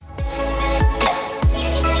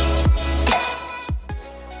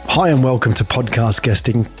Hi and welcome to Podcast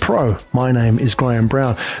Guesting Pro. My name is Graham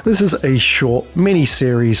Brown. This is a short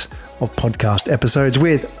mini-series of podcast episodes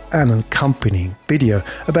with an accompanying video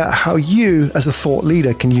about how you as a thought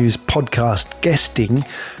leader can use podcast guesting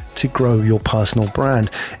to grow your personal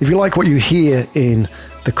brand. If you like what you hear in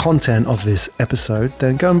the content of this episode,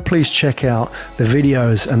 then go and please check out the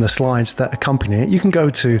videos and the slides that accompany it. You can go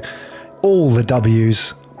to all the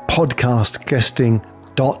W's,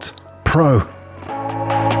 podcastguesting.pro.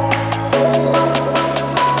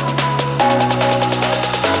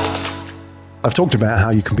 I've talked about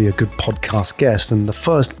how you can be a good podcast guest, and the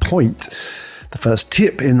first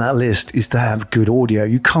tip in that list is to have good audio.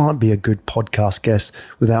 You can't be a good podcast guest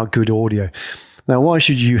without good audio. Now, why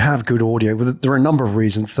should you have good audio? Well, there are a number of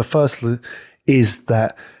reasons. The first is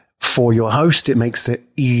that for your host, it makes it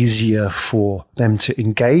easier for them to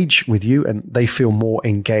engage with you, and they feel more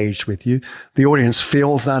engaged with you. The audience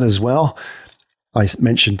feels that as well. I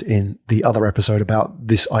mentioned in the other episode about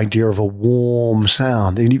this idea of a warm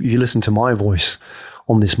sound. If you listen to my voice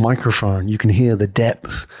on this microphone, you can hear the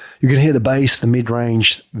depth, you can hear the bass, the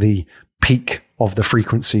mid-range, the peak of the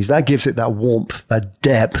frequencies. That gives it that warmth, that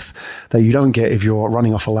depth that you don't get if you're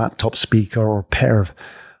running off a laptop speaker or a pair of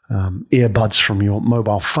earbuds from your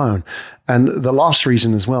mobile phone. And the last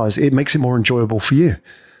reason as well is it makes it more enjoyable for you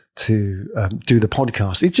to do the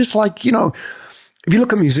podcast. It's just like, if you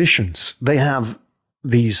look at musicians, they have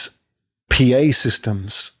these PA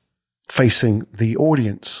systems facing the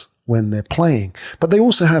audience when they're playing, but they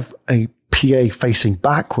also have a PA facing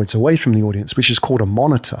backwards away from the audience, which is called a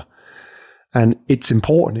monitor. And it's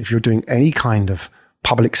important if you're doing any kind of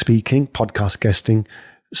public speaking, podcast guesting,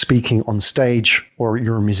 speaking on stage, or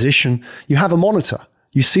you're a musician, you have a monitor.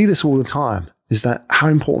 You see this all the time. Is that how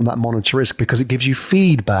important that monitor is, because it gives you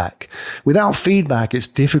feedback. Without feedback, it's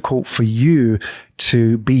difficult for you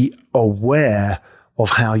to be aware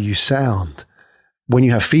of how you sound. When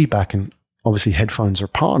you have feedback, and obviously headphones are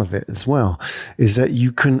part of it as well, is that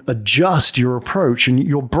you can adjust your approach and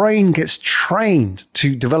your brain gets trained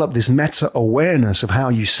to develop this meta awareness of how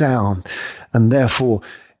you sound. And therefore,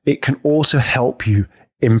 it can also help you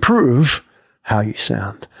improve how you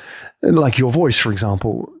sound. Like your voice, for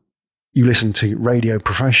example. You listen to radio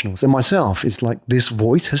professionals, and myself, it's like this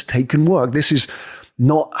voice has taken work. This is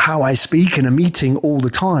not how I speak in a meeting all the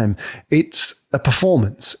time. It's a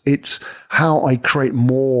performance. It's how I create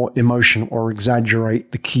more emotion or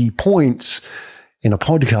exaggerate the key points in a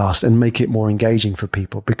podcast and make it more engaging for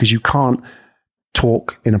people, because you can't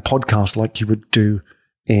talk in a podcast like you would do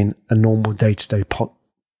in a normal day-to-day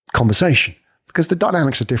conversation, because the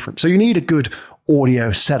dynamics are different. So you need a good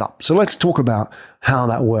audio setup. So let's talk about how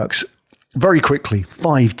that works. Very quickly,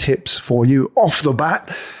 5 tips for you off the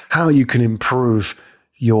bat, how you can improve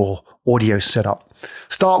your audio setup.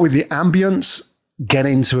 Start with the ambience, get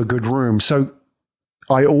into a good room. So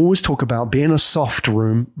I always talk about being a soft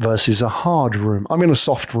room versus a hard room. I'm in a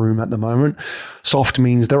soft room at the moment. Soft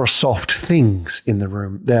means there are soft things in the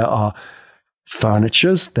room. There are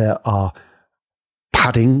furnitures, there are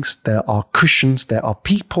paddings, there are cushions, there are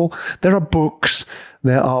people, there are books,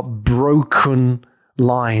 there are broken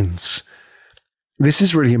lines. This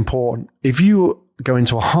is really important. If you go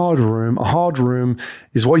into a hard room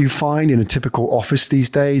is what you find in a typical office these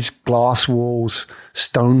days: glass walls,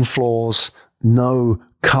 stone floors, no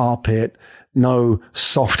carpet, no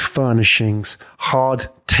soft furnishings, hard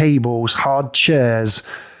tables, hard chairs,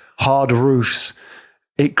 hard roofs.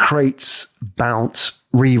 It creates bounce,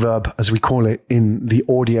 reverb, as we call it in the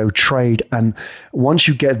audio trade. And once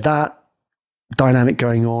you get that dynamic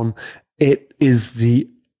going on, it is the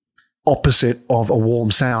opposite of a warm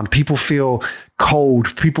sound. People feel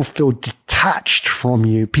cold. People feel detached from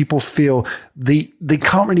you. People feel they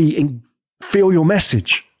can't really feel your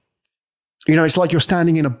message. It's like you're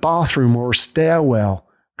standing in a bathroom or a stairwell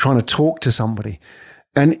trying to talk to somebody.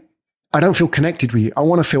 And I don't feel connected with you. I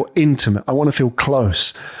want to feel intimate. I want to feel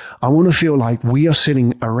close. I want to feel like we are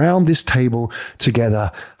sitting around this table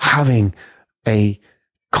together having a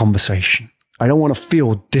conversation. I don't want to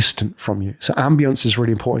feel distant from you. So ambience is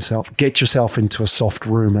really important. Get yourself into a soft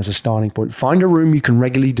room as a starting point. Find a room you can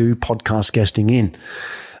regularly do podcast guesting in,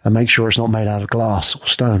 and make sure it's not made out of glass or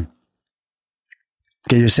stone.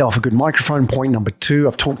 Get yourself a good microphone. Point number 2.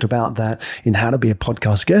 I've talked about that in how to be a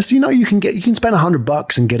podcast guest. You can spend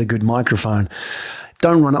 $100 and get a good microphone.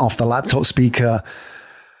 Don't run it off the laptop speaker.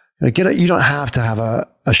 You don't have to have a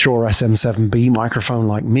Shure SM7B microphone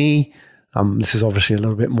like me. This is obviously a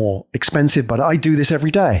little bit more expensive, but I do this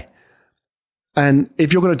every day. And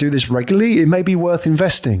if you're going to do this regularly, it may be worth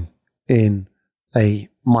investing in a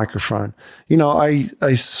microphone.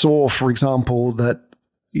 I saw, for example, that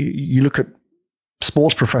you look at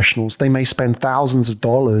sports professionals, they may spend thousands of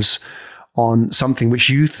dollars on something which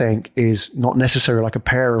you think is not necessary, like a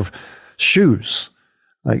pair of shoes,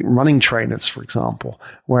 like running trainers, for example,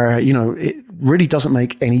 where, it really doesn't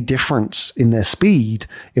make any difference in their speed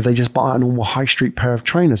if they just buy a normal high street pair of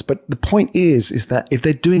trainers. But the point is that if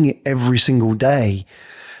they're doing it every single day,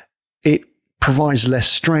 it provides less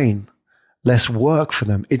strain, less work for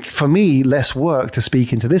them. It's, for me, less work to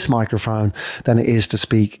speak into this microphone than it is to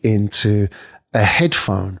speak into a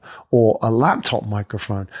headphone or a laptop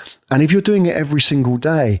microphone. And if you're doing it every single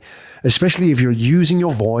day, especially if you're using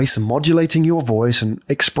your voice and modulating your voice and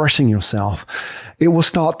expressing yourself, it will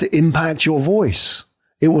start to impact your voice.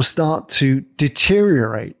 It will start to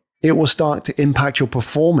deteriorate. It will start to impact your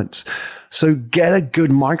performance. So get a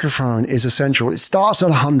good microphone is essential. It starts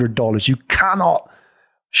at $100. You cannot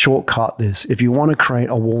shortcut this if you want to create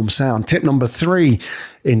a warm sound. Tip number 3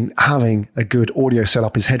 in having a good audio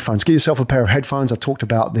setup is headphones. Get yourself a pair of headphones. I talked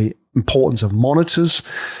about the importance of monitors.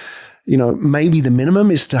 Maybe the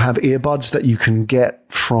minimum is to have earbuds that you can get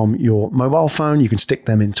from your mobile phone. You can stick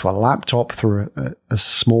them into a laptop through a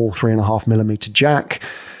small 3.5 millimeter jack.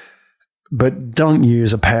 But don't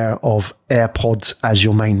use a pair of AirPods as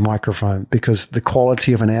your main microphone, because the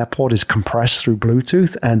quality of an AirPod is compressed through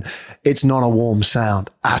Bluetooth and it's not a warm sound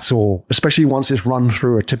at all, especially once it's run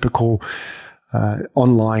through a typical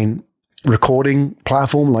online recording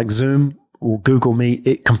platform like Zoom or Google Meet.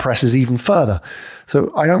 It compresses even further.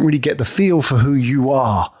 So I don't really get the feel for who you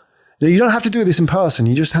are. Now, you don't have to do this in person.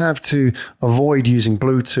 You just have to avoid using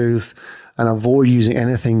Bluetooth and avoid using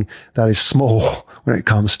anything that is small when it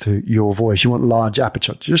comes to your voice. You want large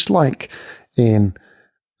aperture, just like in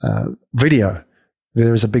video.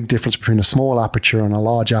 There is a big difference between a small aperture and a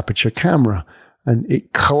large aperture camera, and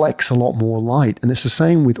it collects a lot more light. And it's the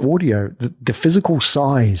same with audio. The physical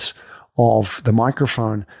size of the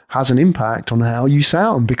microphone has an impact on how you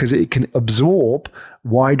sound, because it can absorb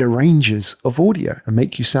wider ranges of audio and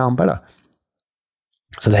make you sound better.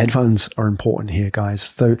 So the headphones are important here, guys.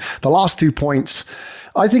 So the last 2 points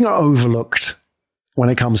I think are overlooked when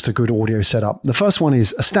it comes to good audio setup. The first one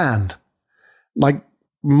is a stand. Like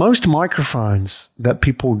most microphones that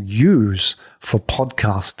people use for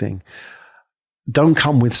podcasting don't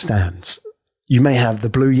come with stands. You may have the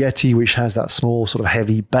Blue Yeti, which has that small sort of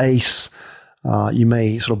heavy base. You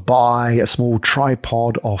may sort of buy a small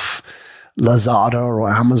tripod off Lazada or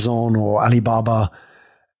Amazon or Alibaba.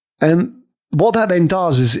 And what that then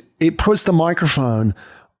does is it puts the microphone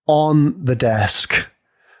on the desk.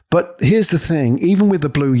 But here's the thing, even with the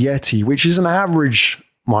Blue Yeti, which is an average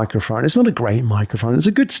microphone, it's not a great microphone, it's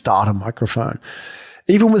a good starter microphone.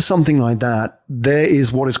 Even with something like that, there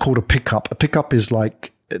is what is called a pickup. A pickup is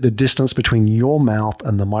like the distance between your mouth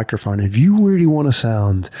and the microphone. If you really want to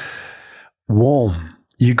sound warm,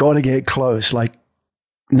 you got to get close. Like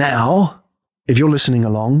now, if you're listening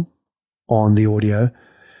along on the audio,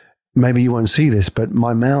 maybe you won't see this, but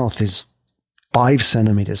my mouth is 5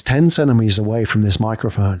 centimeters, 10 centimeters away from this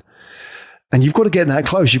microphone. And you've got to get that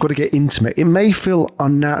close. You've got to get intimate. It may feel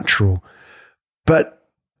unnatural, but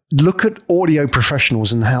look at audio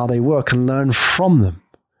professionals and how they work and learn from them,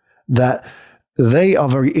 that they are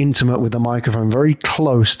very intimate with the microphone, very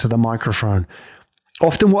close to the microphone.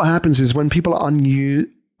 Often what happens is when people are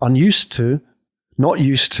not used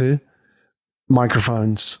to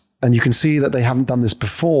microphones, and you can see that they haven't done this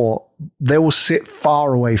before, they will sit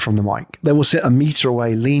far away from the mic. They will sit a meter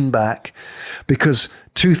away, lean back, because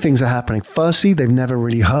 2 things are happening. Firstly, they've never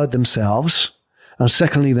really heard themselves. And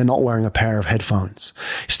secondly, they're not wearing a pair of headphones.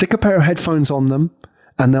 Stick a pair of headphones on them,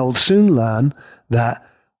 and they'll soon learn that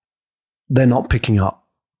they're not picking up.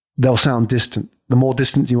 They'll sound distant. The more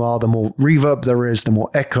distant you are, the more reverb there is, the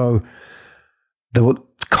more echo, the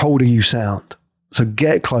colder you sound. So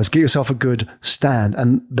get close, get yourself a good stand.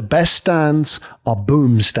 And the best stands are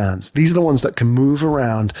boom stands. These are the ones that can move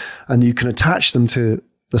around, and you can attach them to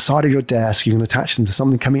the side of your desk. You can attach them to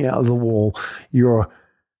something coming out of the wall, your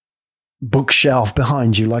bookshelf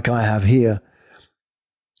behind you, like I have here.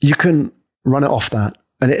 You can run it off that,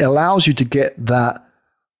 and it allows you to get that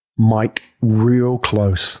mic real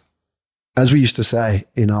close. As we used to say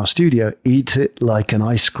in our studio, eat it like an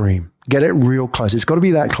ice cream. Get it real close. It's got to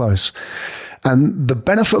be that close. And the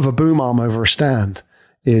benefit of a boom arm over a stand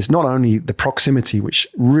is not only the proximity, which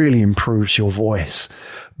really improves your voice,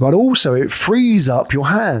 but also it frees up your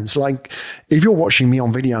hands. Like if you're watching me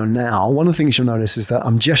on video now, one of the things you'll notice is that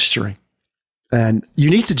I'm gesturing. And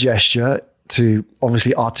you need to gesture to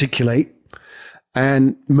obviously articulate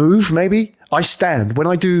and move maybe. I stand. When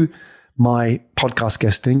I do my podcast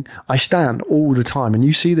guesting, I stand all the time. And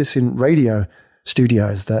you see this in radio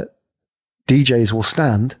studios that DJs will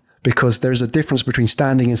stand because there's a difference between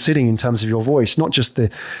standing and sitting in terms of your voice, not just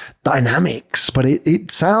the dynamics, but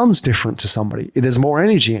it sounds different to somebody. There's more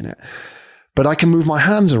energy in it. But I can move my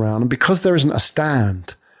hands around, and because there isn't a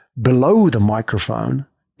stand below the microphone,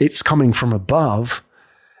 it's coming from above.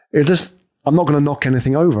 I'm not going to knock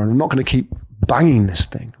anything over, and I'm not going to keep banging this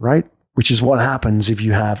thing, right? Which is what happens if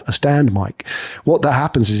you have a stand mic. What that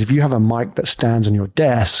happens is if you have a mic that stands on your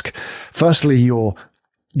desk, firstly, you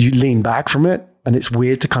lean back from it, and it's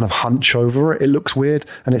weird to kind of hunch over it. It looks weird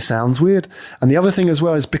and it sounds weird. And the other thing as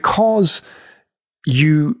well is because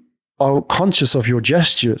you are conscious of your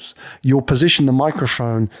gestures, you'll position the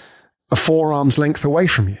microphone a forearm's length away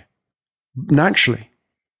from you, naturally.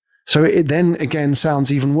 So it then again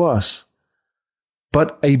sounds even worse.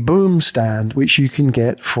 But a boom stand, which you can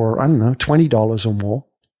get for, $20 or more,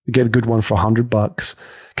 you get a good one for $100,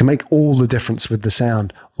 can make all the difference with the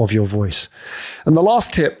sound of your voice. And the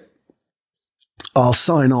last tip I'll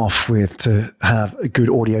sign off with to have a good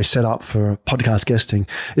audio setup for podcast guesting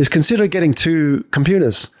is consider getting 2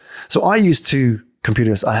 computers. So I use 2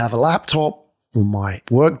 computers. I have a laptop on my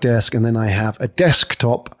work desk, and then I have a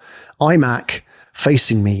desktop iMac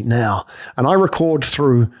facing me now. And I record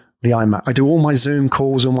through the iMac. I do all my Zoom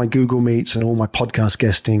calls, all my Google Meets, and all my podcast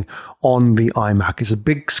guesting on the iMac. It's a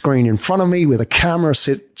big screen in front of me with a camera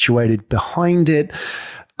situated behind it.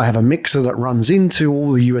 I have a mixer that runs into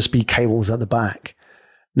all the USB cables at the back.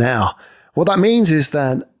 Now, what that means is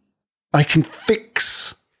that I can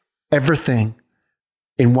fix everything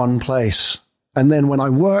in one place. And then when I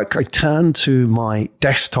work, I turn to my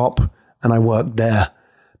desktop and I work there.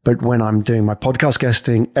 But when I'm doing my podcast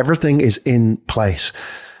guesting, everything is in place.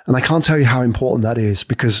 And I can't tell you how important that is,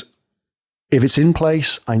 because if it's in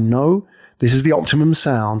place, I know this is the optimum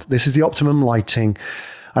sound. This is the optimum lighting.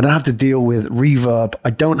 I don't have to deal with reverb. I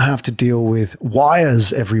don't have to deal with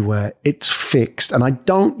wires everywhere. It's fixed. And I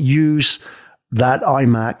don't use that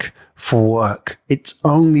iMac for work. It's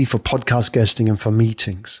only for podcast guesting and for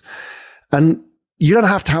meetings. And you don't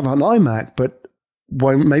have to have an iMac, but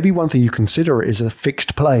maybe one thing you consider is a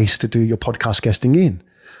fixed place to do your podcast guesting in.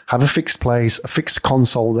 Have a fixed place, a fixed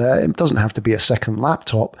console there. It doesn't have to be a second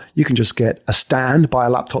laptop. You can just get a stand, buy a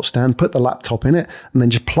laptop stand, put the laptop in it, and then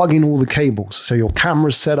just plug in all the cables. So your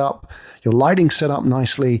camera's set up, your lighting's set up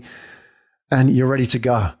nicely, and you're ready to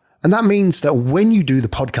go. And that means that when you do the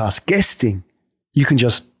podcast guesting, you can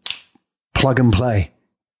just plug and play.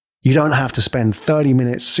 You don't have to spend 30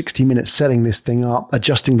 minutes, 60 minutes setting this thing up,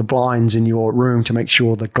 adjusting the blinds in your room to make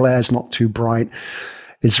sure the glare's not too bright.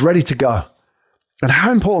 It's ready to go. And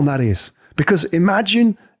how important that is, because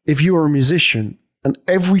imagine if you were a musician and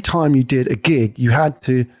every time you did a gig, you had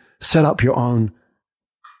to set up your own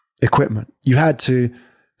equipment. You had to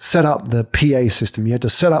set up the PA system. You had to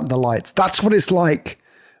set up the lights. That's what it's like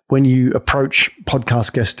when you approach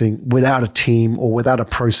podcast guesting without a team or without a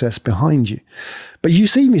process behind you. But you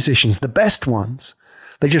see musicians, the best ones,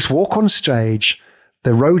 they just walk on stage,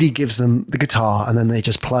 the roadie gives them the guitar, and then they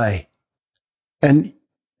just play. And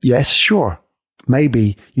yes, sure.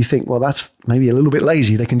 Maybe you think, well, that's maybe a little bit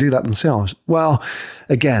lazy. They can do that themselves. Well,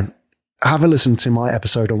 again, have a listen to my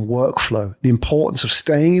episode on workflow, the importance of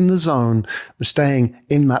staying in the zone, staying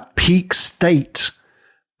in that peak state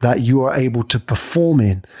that you are able to perform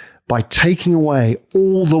in by taking away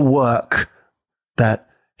all the work that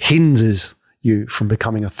hinders you from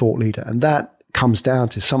becoming a thought leader. And that comes down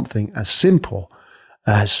to something as simple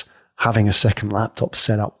as having a second laptop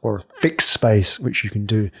set up or a fixed space which you can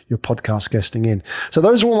do your podcast guesting in. So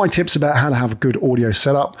those are all my tips about how to have a good audio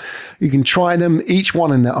setup. You can try them. Each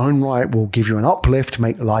one in their own right will give you an uplift,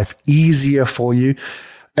 make life easier for you.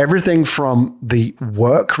 Everything from the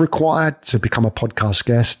work required to become a podcast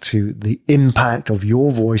guest to the impact of your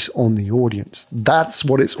voice on the audience. That's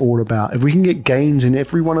what it's all about. If we can get gains in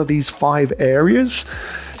every one of these 5 areas,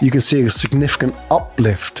 you can see a significant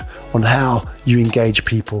uplift on how you engage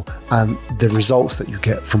people and the results that you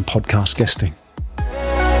get from podcast guesting.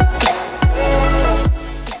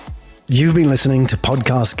 You've been listening to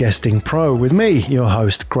Podcast Guesting Pro with me, your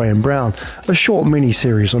host, Graham Brown, a short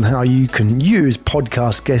mini-series on how you can use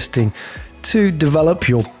podcast guesting to develop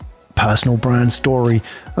your personal brand story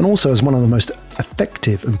and also as one of the most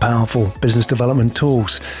effective and powerful business development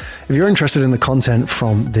tools. If you're interested in the content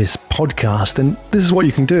from this podcast, then this is what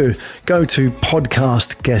you can do. Go to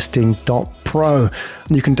podcastguesting.pro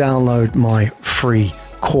and you can download my free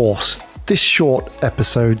course. This short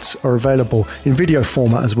episodes are available in video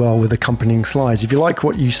format as well with accompanying slides. If you like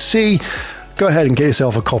what you see, go ahead and get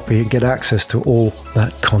yourself a copy and get access to all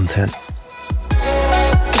that content.